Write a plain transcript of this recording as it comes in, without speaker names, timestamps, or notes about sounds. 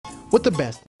with the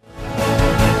best.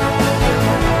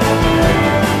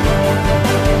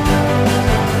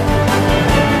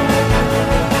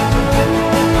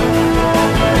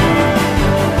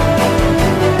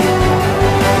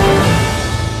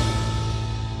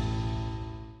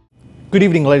 Good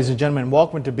evening, ladies and gentlemen.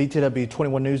 Welcome to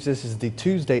BTW21 News. This is the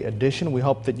Tuesday edition. We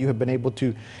hope that you have been able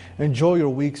to enjoy your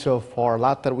week so far. A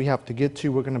lot that we have to get to.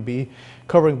 We're going to be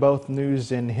covering both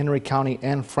news in Henry County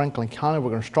and Franklin County. We're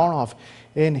going to start off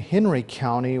in Henry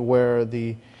County, where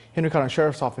the Henry County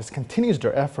Sheriff's Office continues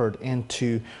their effort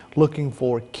into looking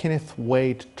for Kenneth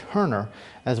Wade Turner,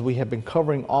 as we have been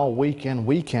covering all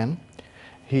weekend.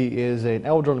 He is an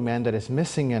elderly man that is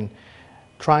missing, and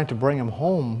trying to bring him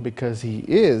home because he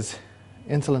is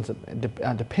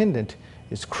insulin dependent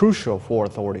is crucial for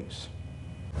authorities.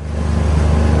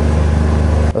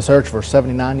 A search for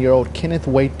 79-year-old Kenneth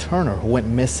Wade Turner, who went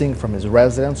missing from his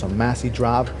residence on Massey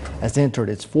Drive, has entered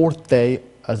its fourth day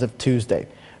as of Tuesday.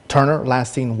 Turner,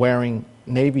 last seen wearing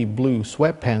navy blue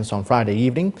sweatpants on Friday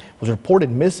evening, was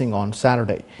reported missing on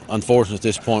Saturday. Unfortunately, at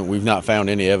this point, we've not found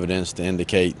any evidence to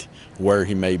indicate where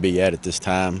he may be at this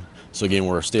time. So again,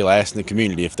 we're still asking the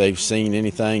community if they've seen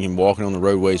anything and walking on the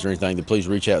roadways or anything, to please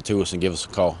reach out to us and give us a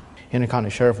call. Henry County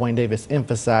Sheriff Wayne Davis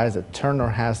emphasized that Turner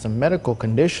has some medical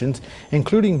conditions,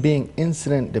 including being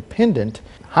insulin dependent,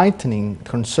 heightening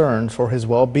concerns for his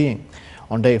well-being.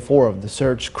 On day 4 of the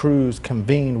search, crews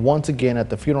convened once again at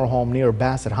the funeral home near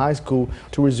Bassett High School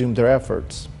to resume their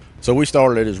efforts. So we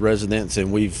started at his residence,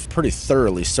 and we've pretty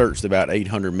thoroughly searched about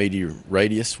 800-meter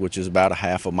radius, which is about a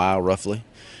half a mile roughly.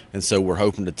 And so we're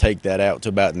hoping to take that out to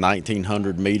about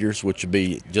 1,900 meters, which would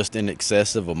be just in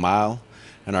excess of a mile.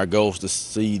 And our goal is to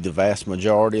see the vast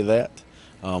majority of that.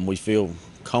 We feel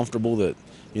comfortable that,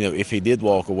 if he did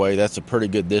walk away, that's a pretty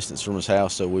good distance from his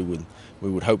house. So we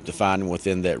would hope to find him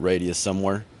within that radius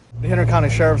somewhere. The Henry County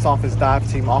Sheriff's Office dive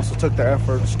team also took their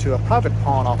efforts to a private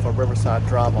pond off of Riverside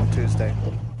Drive on Tuesday.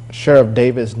 Sheriff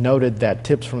Davis noted that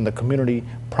tips from the community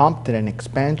prompted an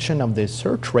expansion of the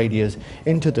search radius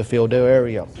into the field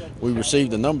area. We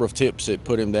received a number of tips that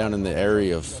put him down in the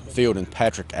area of Field and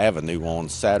Patrick Avenue on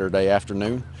Saturday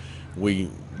afternoon. We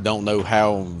don't know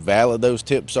how valid those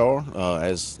tips are,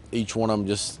 as each one of them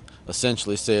just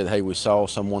essentially said, hey, we saw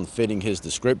someone fitting his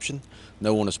description.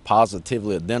 No one has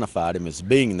positively identified him as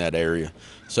being in that area.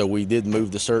 So we did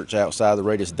move the search outside the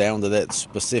radius down to that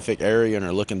specific area and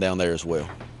are looking down there as well.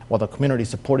 While the community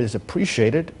support is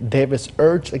appreciated, Davis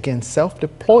urged against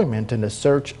self-deployment in the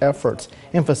search efforts,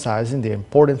 emphasizing the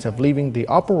importance of leaving the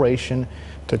operation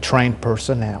to trained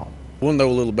personnel. We'll know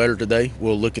a little better today.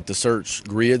 We'll look at the search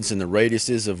grids and the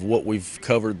radiuses of what we've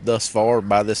covered thus far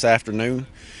by this afternoon.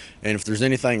 And if there's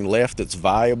anything left that's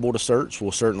viable to search,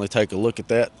 we'll certainly take a look at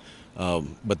that.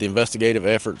 But the investigative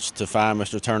efforts to find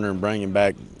Mr. Turner and bring him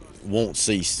back won't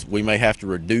cease. We may have to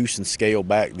reduce and scale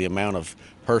back the amount of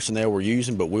personnel we're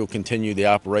using, but we'll continue the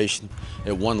operation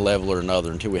at one level or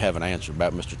another until we have an answer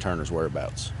about Mr. Turner's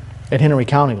whereabouts. At Henry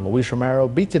County, Luis Romero,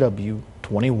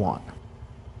 BTW21.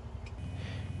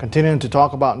 Continuing to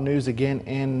talk about news again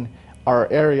in our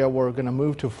area, we're going to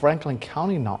move to Franklin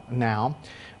County now,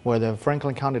 where the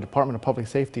Franklin County Department of Public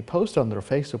Safety posted on their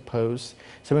Facebook post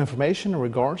some information in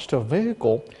regards to a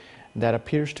vehicle that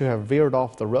appears to have veered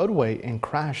off the roadway and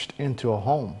crashed into a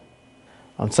home.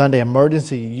 On Sunday,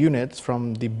 emergency units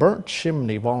from the Burnt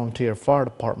Chimney Volunteer Fire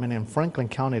Department and Franklin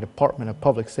County Department of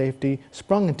Public Safety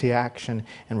sprung into action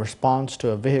in response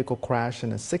to a vehicle crash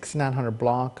in the 6900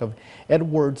 block of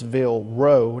Edwardsville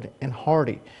Road in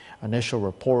Hardy. Initial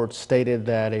reports stated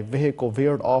that a vehicle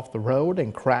veered off the road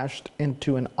and crashed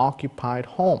into an occupied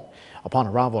home. Upon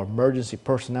arrival, emergency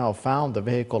personnel found the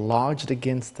vehicle lodged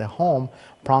against the home,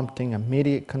 prompting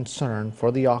immediate concern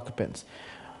for the occupants.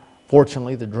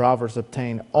 Fortunately, the drivers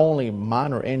obtained only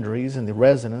minor injuries, and the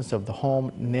residents of the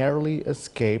home narrowly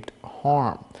escaped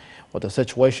harm. With the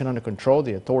situation under control,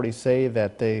 the authorities say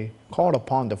that they called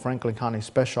upon the Franklin County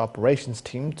Special Operations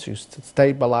Team to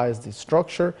stabilize the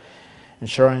structure,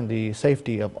 ensuring the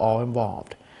safety of all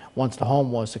involved. Once the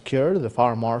home was secured, the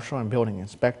fire marshal and building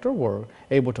inspector were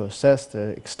able to assess the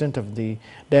extent of the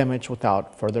damage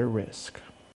without further risk.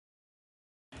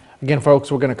 Again,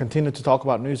 folks, we're going to continue to talk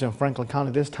about news in Franklin County,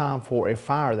 this time for a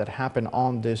fire that happened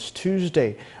on this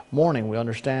Tuesday morning. We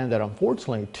understand that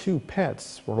unfortunately 2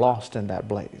 pets were lost in that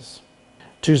blaze.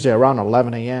 Tuesday around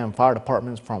 11 a.m., fire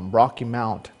departments from Rocky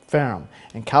Mount, Ferrum,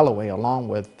 and Callaway, along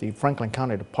with the Franklin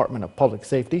County Department of Public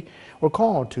Safety, were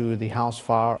called to the house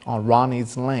fire on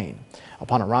Ronnie's Lane.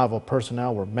 Upon arrival,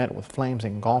 personnel were met with flames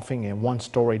engulfing a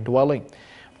one-story dwelling.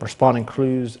 Responding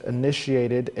crews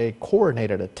initiated a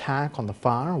coordinated attack on the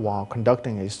fire while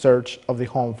conducting a search of the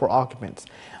home for occupants.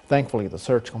 Thankfully, the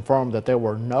search confirmed that there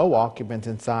were no occupants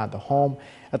inside the home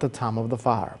at the time of the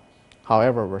fire.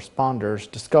 However, responders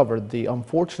discovered the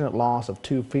unfortunate loss of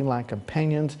 2 feline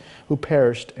companions who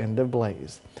perished in the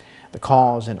blaze. The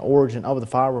cause and origin of the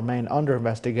fire remain under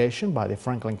investigation by the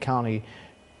Franklin County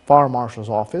Fire Marshal's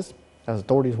Office as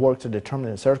authorities work to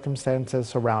determine the circumstances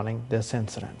surrounding this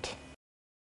incident.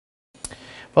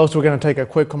 Folks, we're going to take a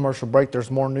quick commercial break.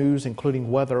 There's more news, including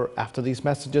weather, after these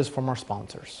messages from our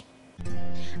sponsors.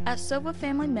 At Sova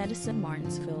Family Medicine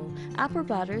Martinsville, our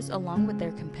providers, along with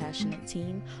their compassionate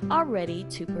team, are ready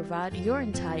to provide your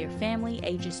entire family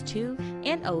ages 2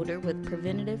 and older with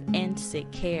preventative and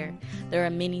sick care. There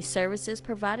are many services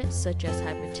provided such as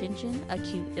hypertension,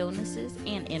 acute illnesses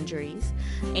and injuries,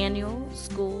 annual,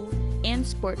 school, and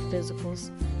sport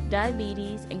physicals,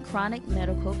 diabetes and chronic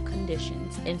medical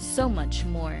conditions, and so much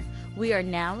more. We are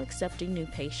now accepting new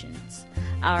patients.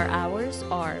 Our hours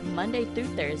are Monday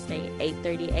through Thursday,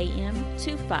 8:30 a.m.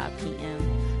 to 5 p.m.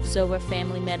 Sova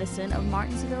Family Medicine of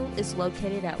Martinsville is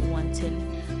located at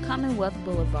 110 Commonwealth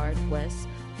Boulevard West,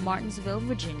 Martinsville,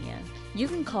 Virginia. You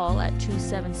can call at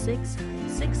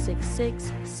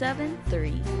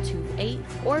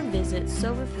 276-666-7328 or visit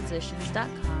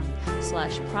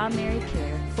sovaphysicians.com/primary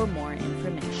care for more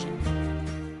information.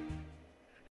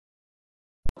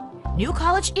 New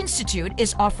College Institute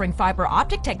is offering fiber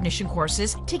optic technician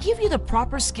courses to give you the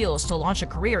proper skills to launch a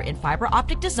career in fiber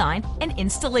optic design and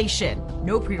installation.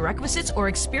 No prerequisites or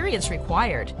experience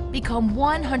required. Become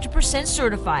 100%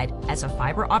 certified as a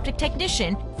fiber optic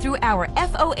technician through our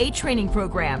FOA training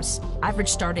programs. Average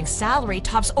starting salary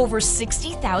tops over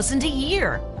 $60,000 a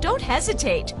year. Don't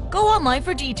hesitate. Go online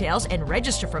for details and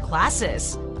register for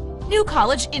classes. New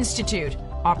College Institute.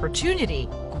 Opportunity,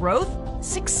 growth,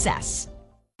 success.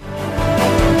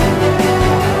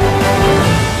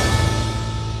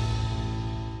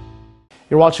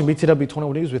 You're watching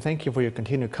BTW21 News. We thank you for your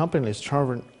continued company. Let's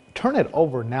turn it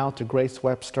over now to Grace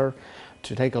Webster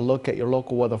to take a look at your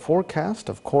local weather forecast.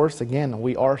 Of course, again,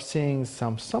 we are seeing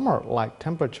some summer-like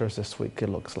temperatures this week, it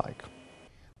looks like.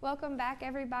 Welcome back,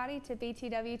 everybody, to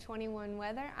BTW21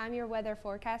 Weather. I'm your weather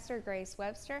forecaster, Grace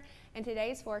Webster, and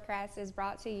today's forecast is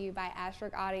brought to you by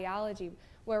Ashbrook Audiology,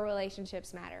 where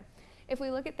relationships matter. If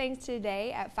we look at things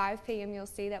today at 5 p.m., you'll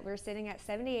see that we're sitting at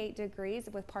 78 degrees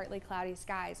with partly cloudy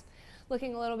skies.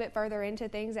 Looking a little bit further into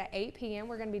things at 8 p.m.,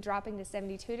 we're going to be dropping to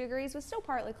 72 degrees with still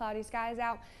partly cloudy skies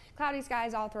out. Cloudy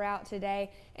skies all throughout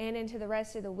today and into the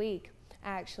rest of the week,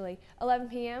 actually. 11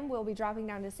 p.m., we'll be dropping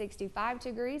down to 65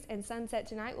 degrees, and sunset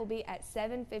tonight will be at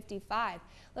 7:55.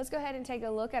 Let's go ahead and take a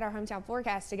look at our hometown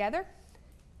forecast together.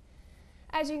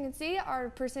 As you can see, our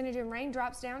percentage of rain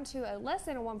drops down to a less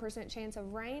than a 1% chance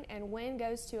of rain, and wind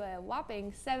goes to a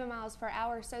whopping 7 miles per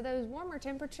hour. So those warmer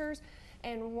temperatures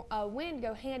and wind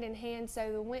go hand in hand.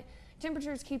 So the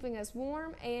temperature is keeping us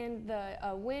warm, and the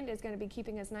wind is going to be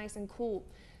keeping us nice and cool.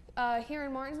 Here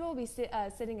in Martinsville, we'll be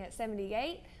sitting at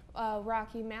 78.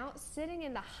 Rocky Mount sitting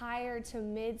in the higher to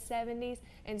mid 70s,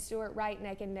 and Stewart right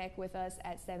neck and neck with us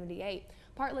at 78.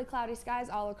 Partly cloudy skies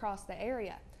all across the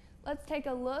area. Let's take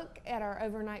a look at our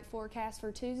overnight forecast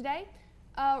for Tuesday.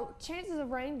 Chances of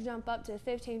rain jump up to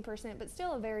 15%, but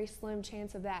still a very slim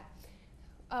chance of that.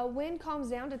 Wind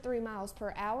calms down to 3 miles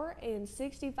per hour, and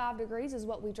 65 degrees is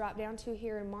what we drop down to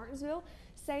here in Martinsville.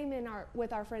 Same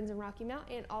with our friends in Rocky Mount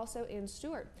and also in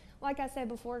Stewart. Like I said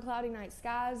before, cloudy night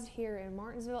skies here in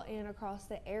Martinsville and across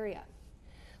the area.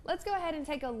 Let's go ahead and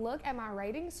take a look at my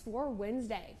ratings for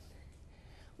Wednesday.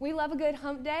 We love a good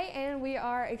hump day, and we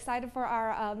are excited for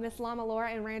our Miss Llama Laura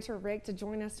and Rancher Rick to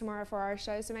join us tomorrow for our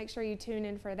show, so make sure you tune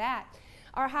in for that.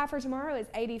 Our high for tomorrow is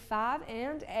 85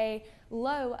 and a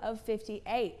low of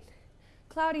 58.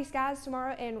 Cloudy skies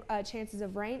tomorrow and chances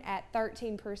of rain at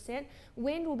 13%.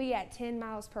 Wind will be at 10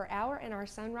 miles per hour, and our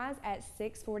sunrise at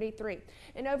 6:43.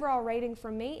 An overall rating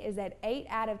from me is at 8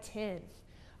 out of 10.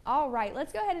 All right,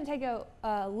 let's go ahead and take a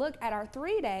look at our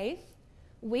 3-day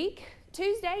week.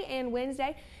 Tuesday and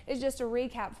Wednesday is just a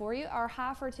recap for you. Our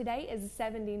high for today is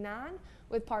 79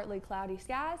 with partly cloudy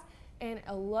skies and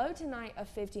a low tonight of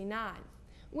 59.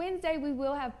 Wednesday we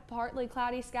will have partly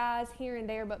cloudy skies here and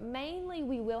there, but mainly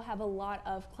we will have a lot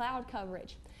of cloud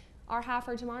coverage. Our high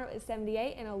for tomorrow is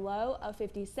 78 and a low of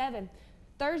 57.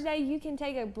 Thursday you can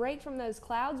take a break from those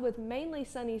clouds with mainly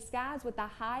sunny skies with a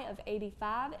high of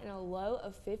 85 and a low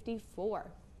of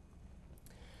 54.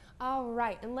 All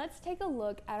right, and let's take a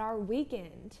look at our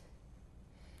weekend.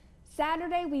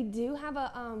 Saturday, we do have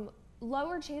a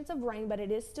lower chance of rain, but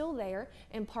it is still there,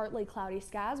 and partly cloudy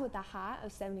skies with a high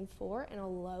of 74 and a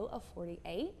low of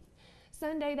 48.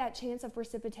 Sunday, that chance of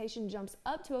precipitation jumps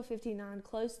up to a 59,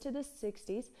 close to the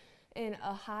 60s. in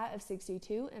a high of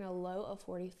 62 and a low of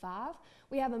 45.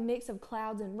 We have a mix of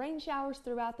clouds and rain showers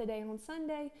throughout the day on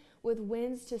Sunday with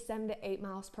winds to 7 to 8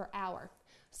 miles per hour.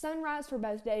 Sunrise for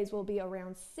both days will be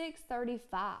around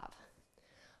 6:35.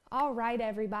 All right,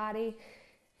 everybody.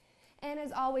 And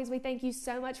as always, we thank you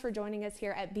so much for joining us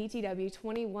here at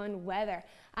BTW21 Weather.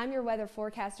 I'm your weather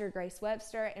forecaster, Grace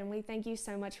Webster, and we thank you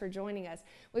so much for joining us.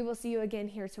 We will see you again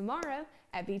here tomorrow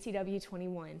at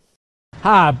BTW21.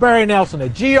 Hi, Barry Nelson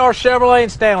at GR Chevrolet in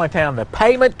Stanleytown, the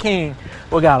Payment King.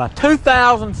 We got a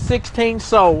 2016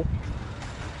 Soul,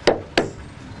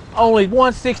 only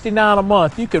 $169 a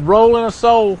month. You could roll in a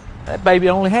Soul. That baby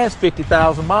only has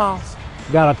 50,000 miles.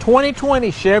 We got a 2020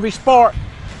 Chevy Spark.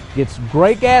 Gets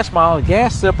great gas mileage,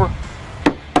 gas sipper.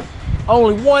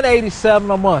 Only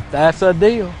 $187 a month. That's a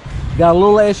deal. Got a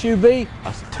little SUV,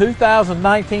 a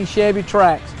 2019 Chevy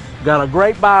Trax. Got a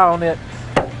great buy on it.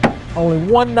 Only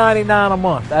 $199 a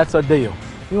month. That's a deal.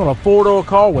 You want a four-door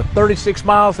car with 36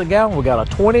 miles a gallon? We got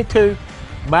a 22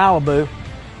 Malibu.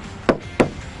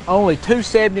 Only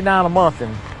 $279 a month,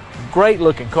 and great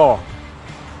looking car.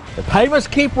 The payments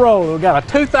keep rolling. We got a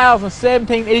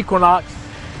 2017 Equinox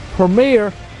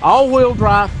Premier all-wheel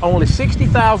drive, only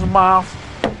 60,000 miles,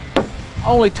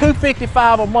 only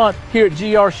 $255 a month here at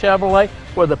GR Chevrolet,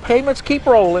 where the payments keep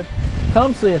rolling.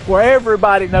 Come see us, where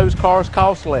everybody knows cars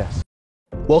cost less.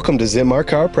 Welcome to Zenmar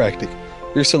Chiropractic,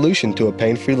 your solution to a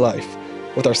pain-free life.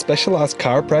 With our specialized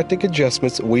chiropractic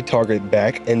adjustments, we target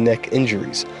back and neck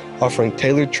injuries, offering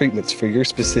tailored treatments for your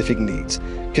specific needs.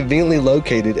 Conveniently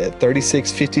located at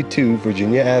 3652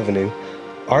 Virginia Avenue,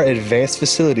 our advanced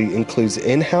facility includes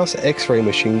in-house x-ray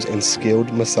machines and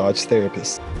skilled massage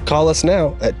therapists. Call us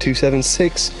now at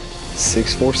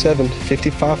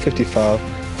 276-647-5555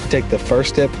 to take the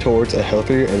first step towards a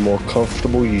healthier and more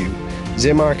comfortable you.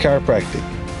 Zenmar Chiropractic,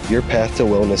 your path to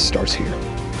wellness starts here.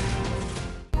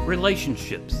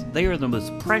 Relationships, they are the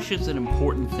most precious and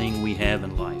important thing we have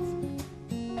in life.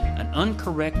 An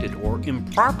uncorrected or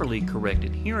improperly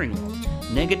corrected hearing loss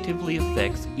negatively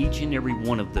affects each and every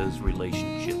one of those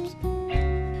relationships.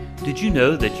 Did you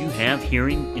know that you have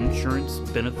hearing insurance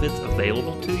benefits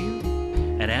available to you?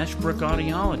 At Ashbrook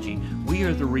Audiology, we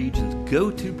are the region's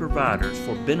go-to providers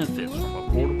for benefits from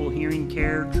affordable hearing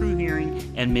care, true hearing,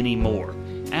 and many more.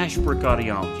 Ashbrook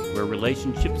Audiology, where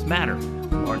relationships matter,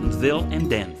 Martinsville and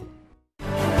Danville.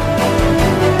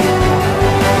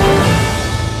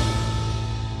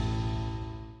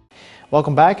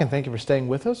 Welcome back, and thank you for staying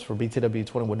with us for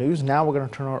BTW21 News. Now we're going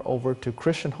to turn it over to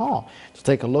Christian Hall to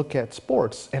take a look at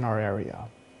sports in our area.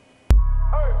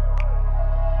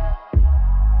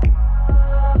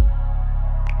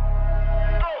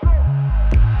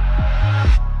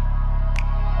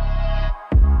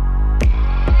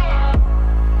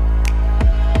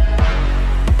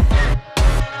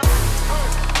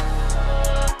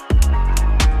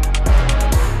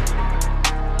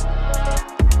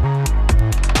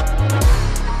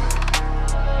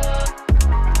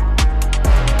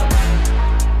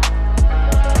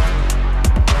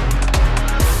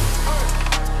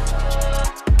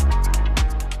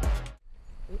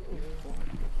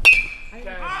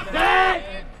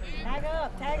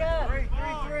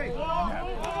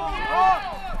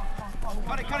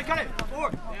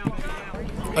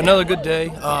 Another good day.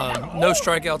 No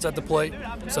strikeouts at the plate,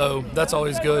 so that's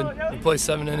always good. You play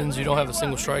 7 innings, you don't have a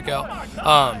single strikeout.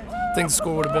 I think the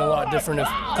score would have been a lot different if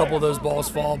a couple of those balls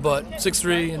fall, but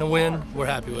 6-3 and a win, we're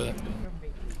happy with it.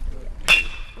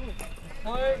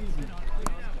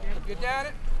 Good at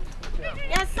it?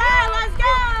 Yes, sir. Let's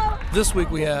go. This week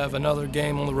we have another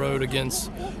game on the road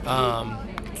against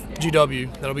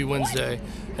GW. That'll be Wednesday,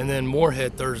 and then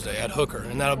Moorhead Thursday at Hooker,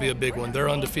 and that'll be a big one. They're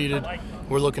undefeated.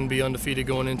 We're looking to be undefeated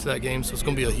going into that game, so it's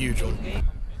going to be a huge one.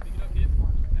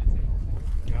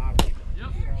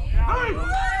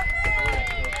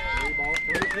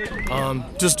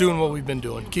 Just doing what we've been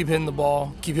doing. Keep hitting the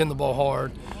ball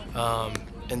hard,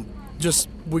 and just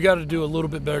we got to do a little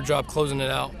bit better job closing it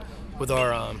out with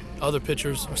our other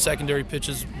pitchers. Our secondary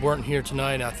pitches weren't here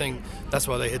tonight, and I think that's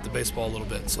why they hit the baseball a little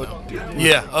bit. So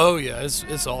yeah,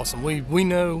 it's awesome. We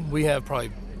know we have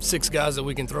probably 6 guys that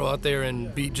we can throw out there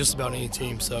and beat just about any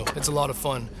team, so it's a lot of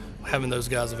fun having those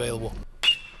guys available.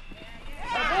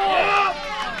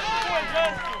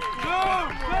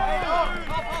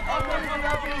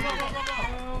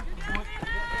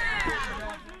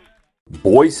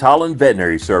 Boyce Holland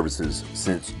Veterinary Services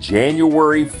since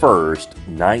January 1st,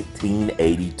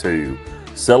 1982,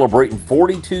 celebrating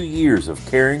 42 years of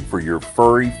caring for your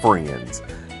furry friends.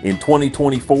 In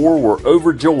 2024, we're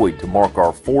overjoyed to mark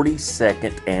our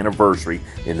 42nd anniversary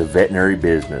in the veterinary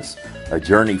business, a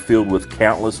journey filled with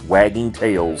countless wagging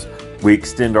tails, We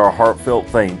extend our heartfelt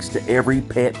thanks to every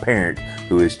pet parent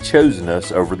who has chosen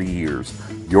us over the years.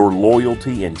 Your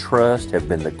loyalty and trust have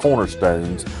been the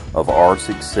cornerstones of our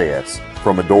success.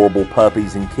 From adorable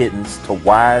puppies and kittens to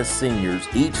wise seniors,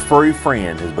 each furry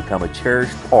friend has become a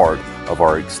cherished part of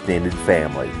our extended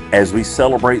family. As we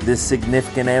celebrate this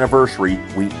significant anniversary,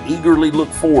 we eagerly look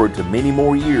forward to many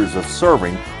more years of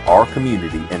serving our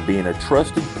community and being a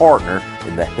trusted partner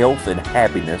in the health and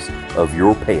happiness of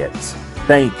your pets.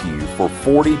 Thank you for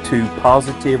 42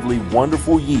 positively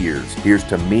wonderful years. Here's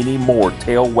to many more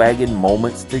tail-wagging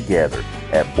moments together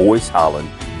at Boyce Holland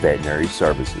Veterinary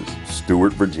Services,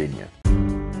 Stewart, Virginia.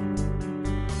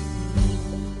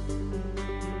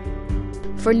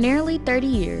 For nearly 30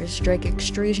 years, Drake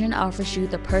Extrusion offers you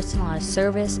the personalized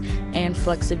service and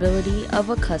flexibility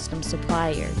of a custom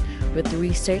supplier. With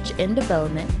research and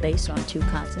development based on 2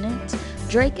 continents,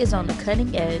 Drake is on the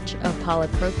cutting edge of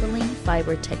polypropylene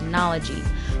fiber technology.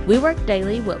 We work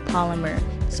daily with polymer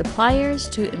suppliers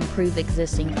to improve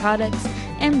existing products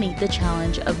and meet the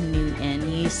challenge of new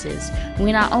end uses.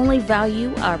 We not only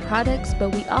value our products,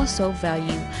 but we also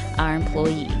value our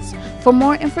employees. For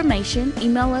more information,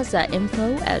 email us at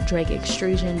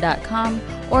info@drakeextrusion.com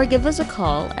or give us a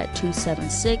call at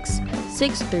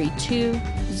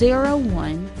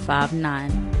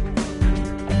 276-632-0159.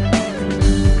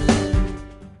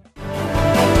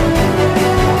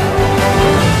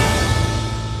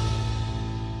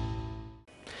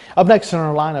 Up next in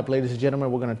our lineup, ladies and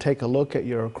gentlemen, we're going to take a look at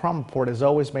your crime report, as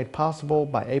always made possible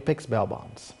by Apex Bail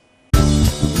Bonds.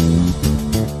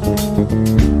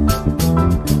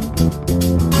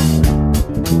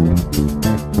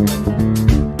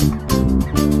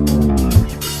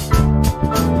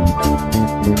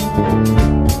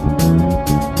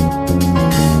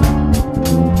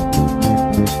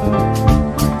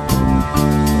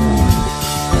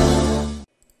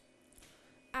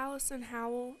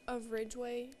 Howell of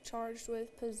Ridgeway, charged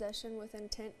with possession with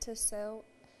intent to sell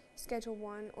Schedule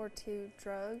 1 or 2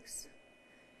 drugs,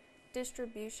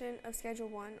 distribution of Schedule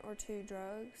 1 or 2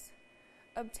 drugs,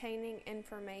 obtaining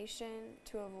information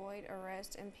to avoid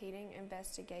arrest impeding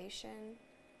investigation.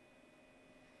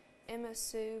 Emma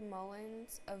Sue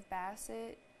Mullins of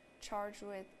Bassett, charged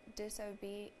with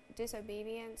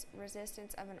disobedience,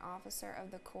 resistance of an officer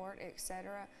of the court,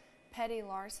 etc., petty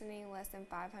larceny less than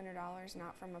 $500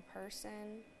 not from a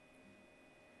person.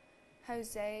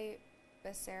 Jose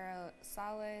Becerra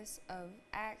Salas of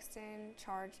Axton,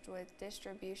 charged with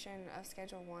distribution of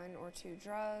Schedule 1 or 2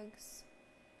 drugs.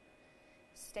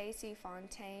 Stacy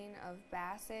Fontaine of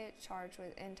Bassett, charged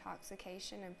with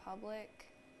intoxication in public.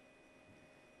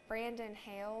 Brandon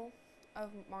Hale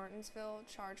of Martinsville,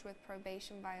 charged with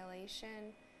probation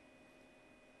violation,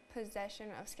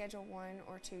 possession of Schedule 1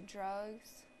 or 2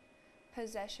 drugs,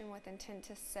 possession with intent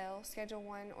to sell Schedule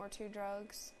 1 or 2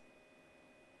 drugs.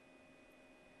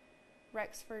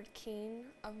 Rexford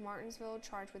Keene of Martinsville,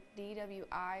 charged with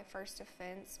DWI, first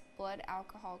offense, blood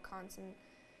alcohol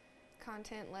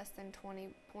content less than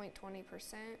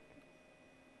 20.20%.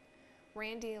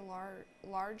 Randy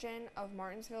Largen of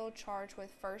Martinsville, charged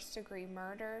with first-degree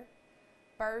murder,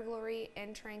 burglary,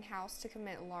 entering house to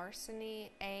commit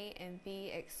larceny, A and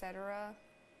B, etc.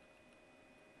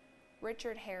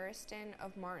 Richard Harrison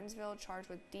of Martinsville, charged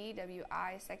with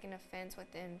DWI, second offense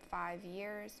within 5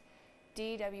 years,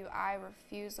 DWI,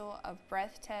 refusal of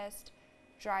breath test,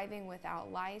 driving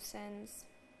without license.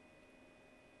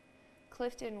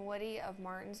 Clifton Woody of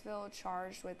Martinsville,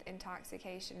 charged with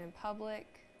intoxication in public.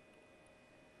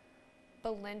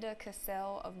 Belinda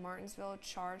Cassell of Martinsville,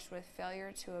 charged with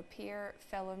failure to appear,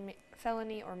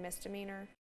 felony or misdemeanor.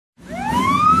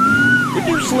 When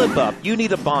you slip up, you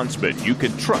need a bondsman you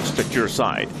can trust at your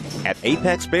side. At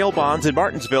Apex Bail Bonds in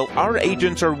Martinsville, our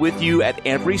agents are with you at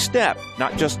every step,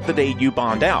 not just the day you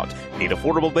bond out. Need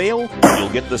affordable bail? You'll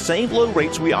get the same low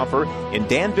rates we offer in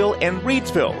Danville and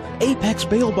Reedsville. Apex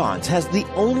Bail Bonds has the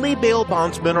only bail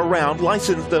bondsman around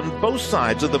licensed on both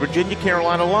sides of the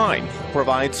Virginia-Carolina line,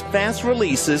 provides fast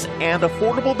releases and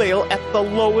affordable bail at the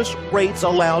lowest rates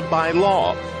allowed by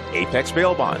law. Apex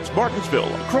Bail Bonds,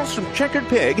 Martinsville, across from Checkered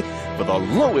Pig, for the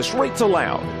lowest rates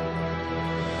allowed.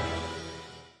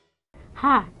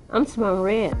 Hi, I'm Simone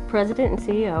Red, President and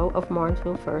CEO of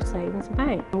Martinsville First Savings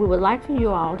Bank. We would like for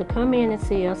you all to come in and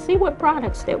see us, see what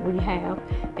products that we have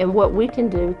and what we can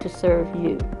do to serve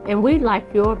you. And we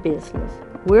like your business.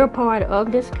 We're a part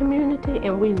of this community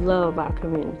and we love our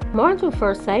community. Martinsville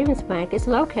First Savings Bank is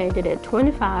located at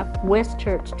 25 West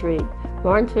Church Street,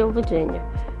 Martinsville, Virginia.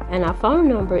 And our phone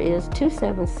number is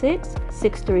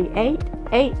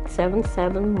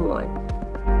 276-638-8771.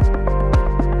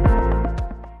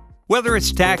 Whether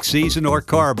it's tax season or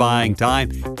car buying time,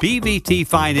 PVT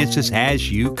Finances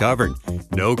has you covered.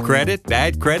 No credit,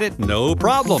 bad credit, no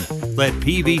problem. Let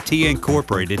PVT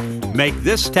Incorporated make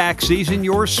this tax season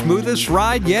your smoothest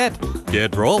ride yet.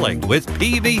 Get rolling with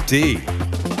PVT.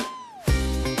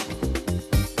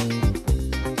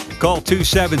 Call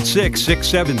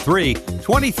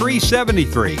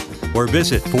 276-673-2373 or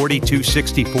visit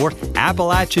 4264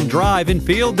 Appalachian Drive in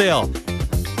Fielddale.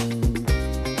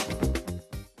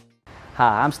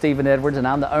 Hi, I'm Stephen Edwards and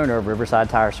I'm the owner of Riverside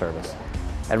Tire Service.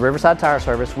 At Riverside Tire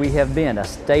Service, we have been a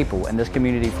staple in this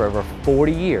community for over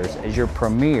 40 years as your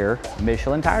premier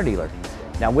Michelin tire dealer.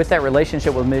 Now with that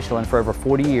relationship with Michelin for over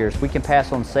 40 years, we can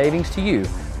pass on savings to you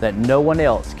that no one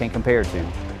else can compare to.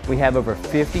 We have over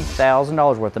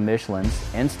 $50,000 worth of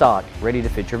Michelins in stock ready to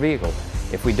fit your vehicle.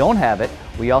 If we don't have it,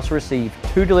 we also receive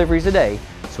 2 deliveries a day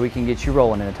so we can get you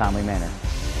rolling in a timely manner.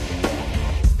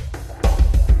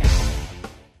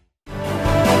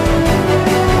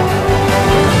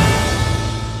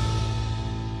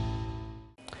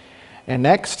 And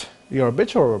next, your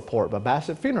obituary report by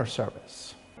Bassett Funeral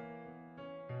Service.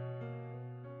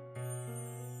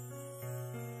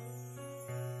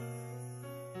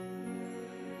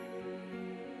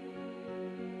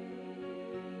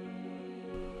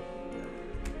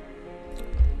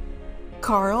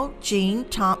 Carl Jean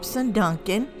Thompson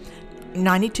Duncan,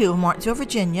 92 of Martinsville,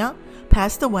 Virginia,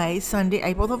 passed away Sunday,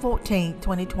 April the 14th,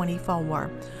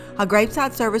 2024. A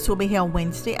graveside service will be held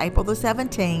Wednesday, April the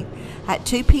 17th at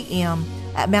 2 p.m.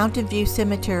 at Mountain View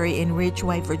Cemetery in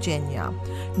Ridgeway, Virginia.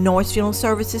 Norris Funeral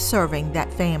Service is serving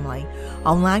that family.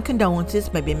 Online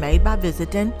condolences may be made by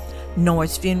visiting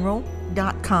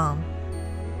norrisfuneral.com.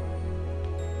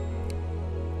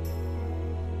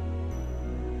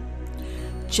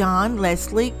 John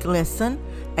Leslie Glisson,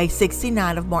 a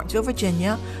 69 of Martinsville,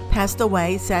 Virginia, passed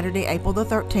away Saturday, April the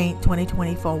 13th,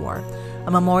 2024. A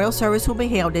memorial service will be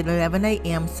held at 11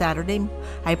 a.m. Saturday,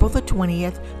 April the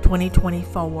 20th,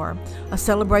 2024. A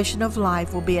celebration of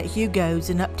life will be at Hugo's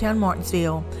in Uptown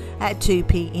Martinsville at 2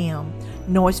 p.m.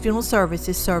 Norris Funeral Service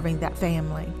is serving that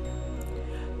family.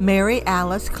 Mary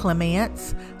Alice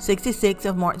Clements, 66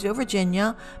 of Martinsville,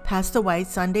 Virginia, passed away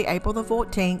Sunday, April the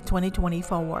 14th,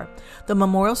 2024. The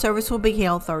memorial service will be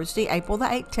held Thursday, April the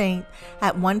 18th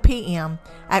at 1 p.m.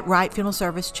 at Wright Funeral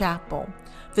Service Chapel.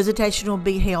 Visitation will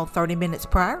be held 30 minutes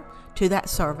prior to that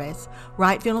service.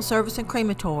 Wright Funeral Service and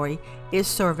Crematory is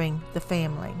serving the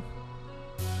family.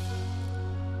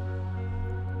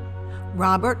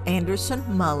 Robert Anderson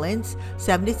Mullins,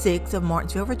 76 of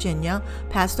Martinsville, Virginia,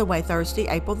 passed away Thursday,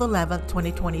 April 11th,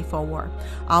 2024.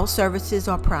 All services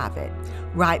are private.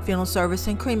 Wright Funeral Service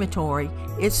and Crematory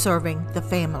is serving the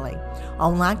family.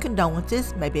 Online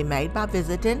condolences may be made by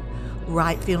visiting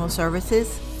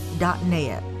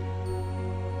wrightfuneralservices.net.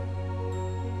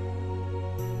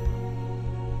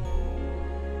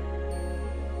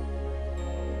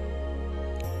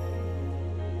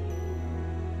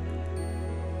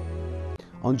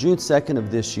 On June 2nd of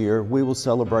this year, we will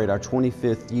celebrate our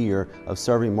 25th year of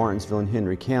serving Martinsville and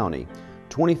Henry County.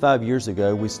 25 years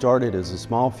ago, we started as a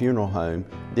small funeral home.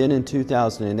 Then in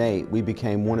 2008, we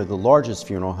became one of the largest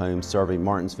funeral homes serving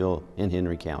Martinsville and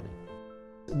Henry County.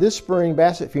 This spring,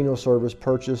 Bassett Funeral Service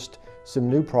purchased some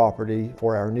new property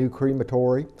for our new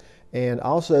crematory, and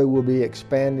also will be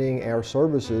expanding our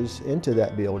services into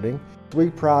that building. We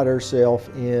pride ourselves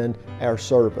in our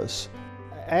service.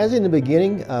 As in the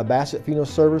beginning, Bassett Funeral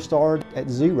Service started at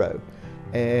zero,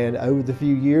 and over the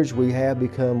few years we have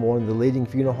become one of the leading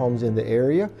funeral homes in the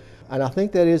area, and I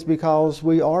think that is because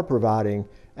we are providing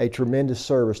a tremendous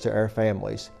service to our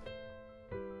families.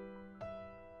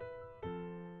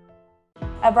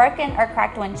 A broken or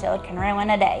cracked windshield can ruin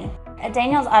a day. At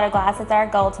Daniel's Auto Glass, it's our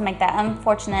goal to make that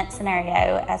unfortunate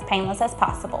scenario as painless as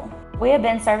possible. We have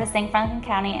been servicing Franklin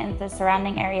County and the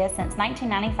surrounding area since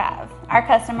 1995. Our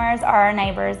customers are our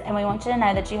neighbors, and we want you to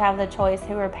know that you have the choice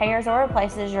who repairs or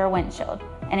replaces your windshield.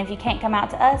 And if you can't come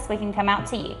out to us, we can come out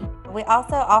to you. We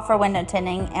also offer window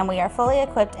tinting, and we are fully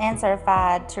equipped and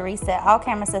certified to reset all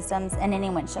camera systems in any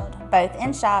windshield, both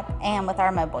in shop and with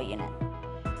our mobile unit.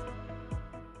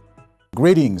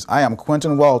 Greetings, I am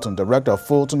Quentin Walton, Director of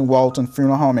Fulton Walton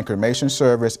Funeral Home and Cremation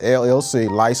Service, LLC,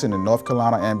 licensed in North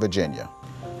Carolina and Virginia.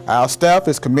 Our staff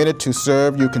is committed to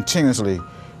serve you continuously.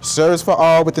 Service for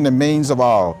all within the means of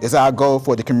all is our goal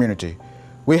for the community.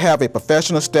 We have a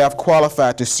professional staff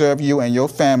qualified to serve you and your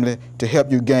family to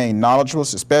help you gain knowledge,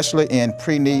 especially in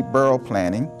pre-need burial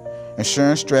planning,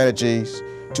 insurance strategies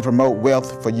to promote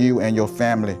wealth for you and your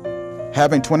family.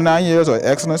 Having 29 years of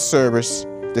excellent service,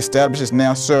 the establishment is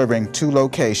now serving 2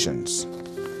 locations.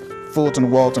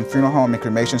 Fulton Walton Funeral Home and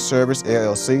Cremation Service,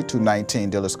 LLC, 219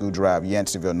 Diller School Drive,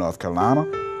 Yanceyville, North Carolina.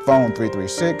 Phone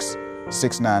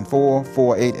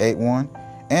 336-694-4881.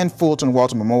 And Fulton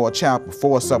Walton Memorial Chapel,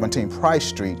 417 Price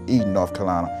Street, Eden, North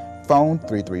Carolina. Phone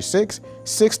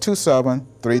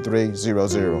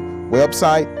 336-627-3300.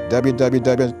 Website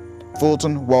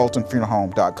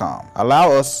www.fultonwaltonfuneralhome.com.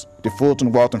 Allow us, the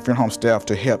Fulton Walton Funeral Home staff,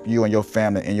 to help you and your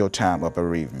family in your time of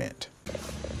bereavement.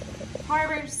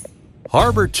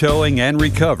 Harbor Towing and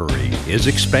Recovery is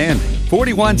expanding.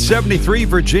 4173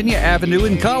 Virginia Avenue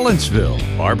in Collinsville.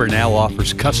 Harbor now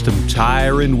offers custom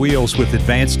tire and wheels with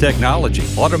advanced technology.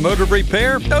 Automotive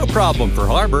repair? No problem for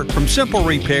Harbor. From simple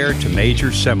repair to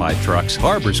major semi-trucks,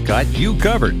 Harbor's got you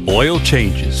covered. Oil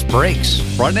changes, brakes,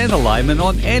 front end alignment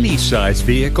on any size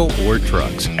vehicle or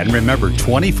trucks. And remember,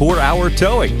 24-hour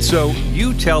towing. So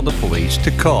you tell the police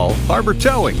to call Harbor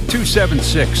Towing,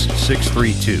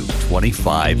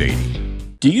 276-632-2580.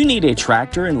 Do you need a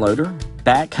tractor and loader,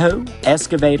 backhoe,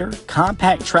 excavator,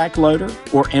 compact track loader,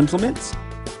 or implements?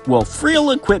 Well,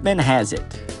 Friel Equipment has it.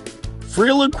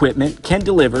 Friel Equipment can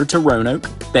deliver to Roanoke,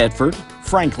 Bedford,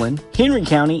 Franklin, Henry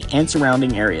County, and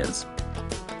surrounding areas.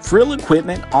 Friel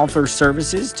Equipment offers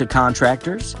services to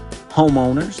contractors,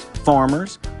 homeowners,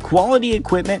 farmers, quality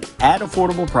equipment at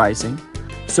affordable pricing.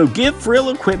 So give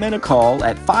Friel Equipment a call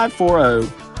at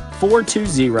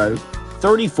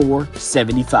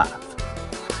 540-420-3475.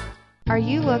 Are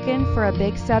you looking for a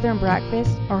big southern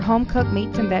breakfast or home-cooked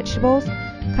meats and vegetables?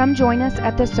 Come join us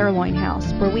at the Sirloin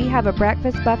House, where we have a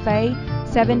breakfast buffet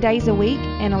 7 days a week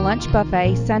and a lunch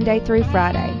buffet Sunday through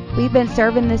Friday. We've been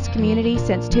serving this community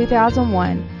since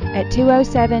 2001 at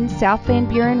 207 South Van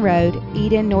Buren Road,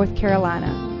 Eden, North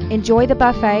Carolina. Enjoy the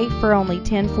buffet for only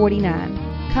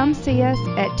 $10.49. Come see us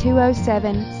at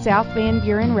 207 South Van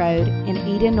Buren Road in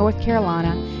Eden, North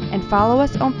Carolina, and follow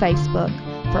us on Facebook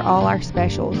for all our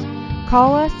specials.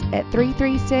 Call us at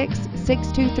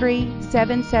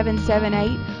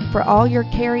 336-623-7778 for all your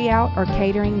carry-out or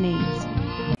catering needs.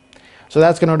 So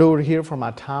that's going to do it here for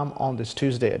my time on this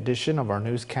Tuesday edition of our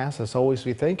newscast. As always,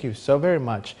 we thank you so very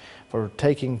much for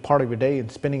taking part of your day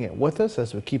and spending it with us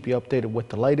as we keep you updated with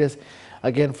the latest.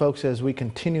 Again, folks, as we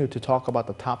continue to talk about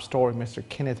the top story, Mr.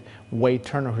 Kenneth Wade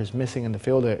Turner, who's missing in the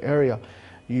Philadelphia area,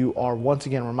 you are once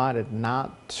again reminded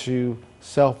not to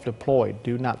self-deploy.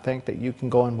 Do not think that you can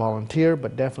go and volunteer,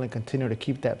 but definitely continue to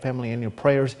keep that family in your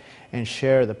prayers and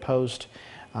share the post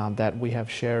that we have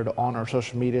shared on our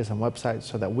social medias and websites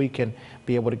so that we can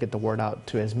be able to get the word out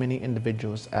to as many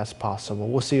individuals as possible.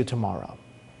 We'll see you tomorrow.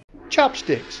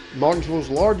 Chopsticks, Martinsville's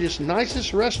largest,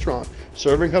 nicest restaurant,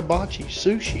 serving hibachi,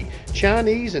 sushi,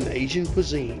 Chinese, and Asian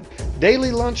cuisine.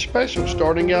 Daily lunch specials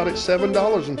starting out at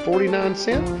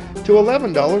 $7.49 to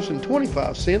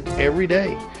 $11.25 every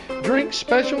day. Drink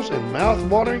specials and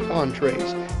mouth-watering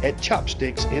entrees at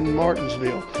Chopsticks in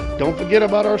Martinsville. Don't forget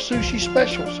about our sushi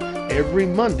specials every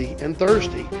Monday and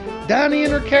Thursday. Dine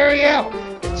in or carry out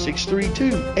at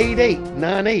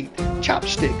 632-8898.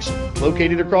 Chopsticks,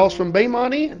 located across from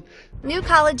Baymont Inn. New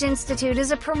College Institute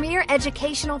is a premier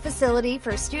educational facility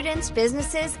for students,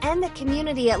 businesses, and the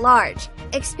community at large.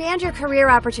 Expand your career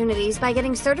opportunities by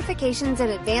getting certifications in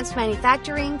advanced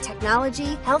manufacturing,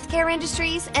 technology, healthcare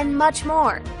industries, and much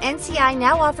more. NCI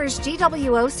now offers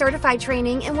GWO certified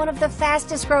training in one of the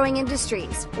fastest growing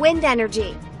industries, wind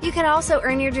energy. You can also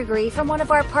earn your degree from one of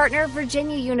our partner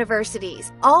Virginia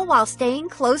universities, all while staying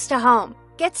close to home.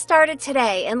 Get started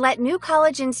today and let New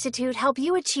College Institute help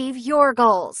you achieve your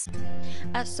goals.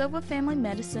 At Sova Family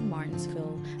Medicine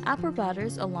Martinsville, our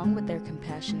providers, along with their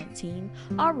compassionate team,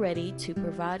 are ready to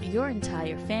provide your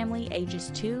entire family ages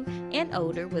 2 and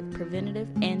older with preventative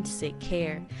and sick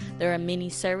care. There are many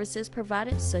services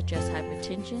provided such as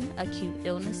hypertension, acute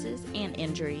illnesses and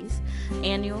injuries,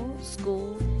 annual,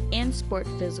 school, and sport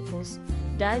physicals,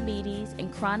 diabetes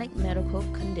and chronic medical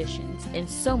conditions, and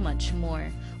so much more.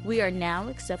 We are now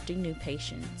accepting new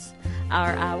patients.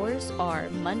 Our hours are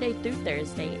Monday through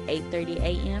Thursday, 8:30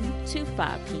 a.m. to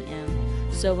 5 p.m.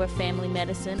 Sova Family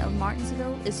Medicine of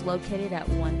Martinsville is located at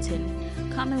 110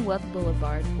 Commonwealth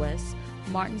Boulevard West,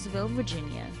 Martinsville,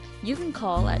 Virginia. You can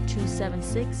call at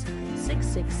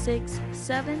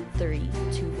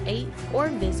 276-666-7328 or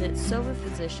visit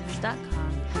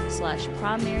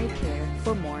sovaphysicians.com/primary care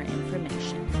for more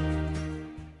information.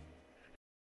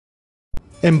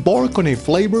 Embark on a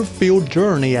flavor-filled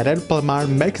journey at El Palmar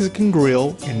Mexican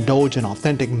Grill. Indulge in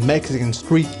authentic Mexican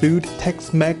street food,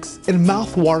 Tex-Mex, and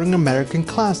mouth-watering American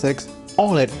classics,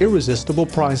 all at irresistible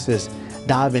prices.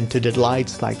 Dive into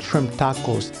delights like shrimp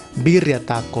tacos, birria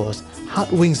tacos,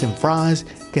 hot wings and fries,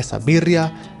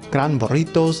 quesabirria, gran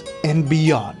burritos, and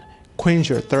beyond. Quench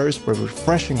your thirst with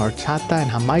refreshing horchata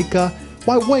and Jamaica.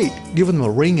 Why wait? Give them a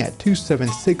ring at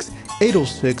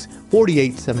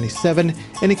 276-806-4877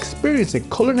 and experience a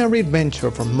culinary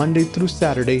adventure from Monday through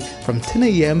Saturday from 10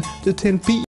 a.m. to 10 p.m.